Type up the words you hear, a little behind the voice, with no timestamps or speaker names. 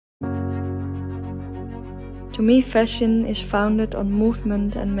To me, fashion is founded on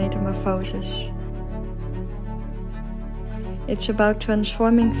movement and metamorphosis. It's about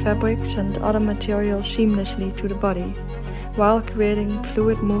transforming fabrics and other materials seamlessly to the body, while creating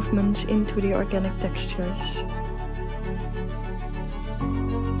fluid movements into the organic textures.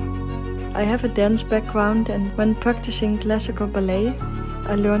 I have a dance background, and when practicing classical ballet,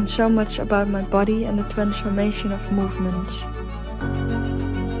 I learned so much about my body and the transformation of movements.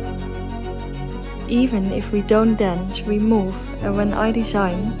 Even if we don't dance, we move, and when I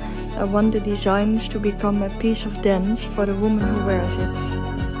design, I want the designs to become a piece of dance for the woman who wears it.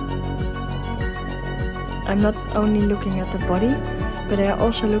 I'm not only looking at the body, but I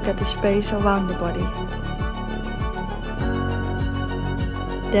also look at the space around the body.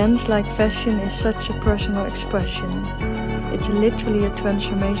 Dance, like fashion, is such a personal expression. It's literally a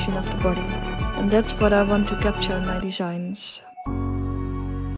transformation of the body, and that's what I want to capture in my designs.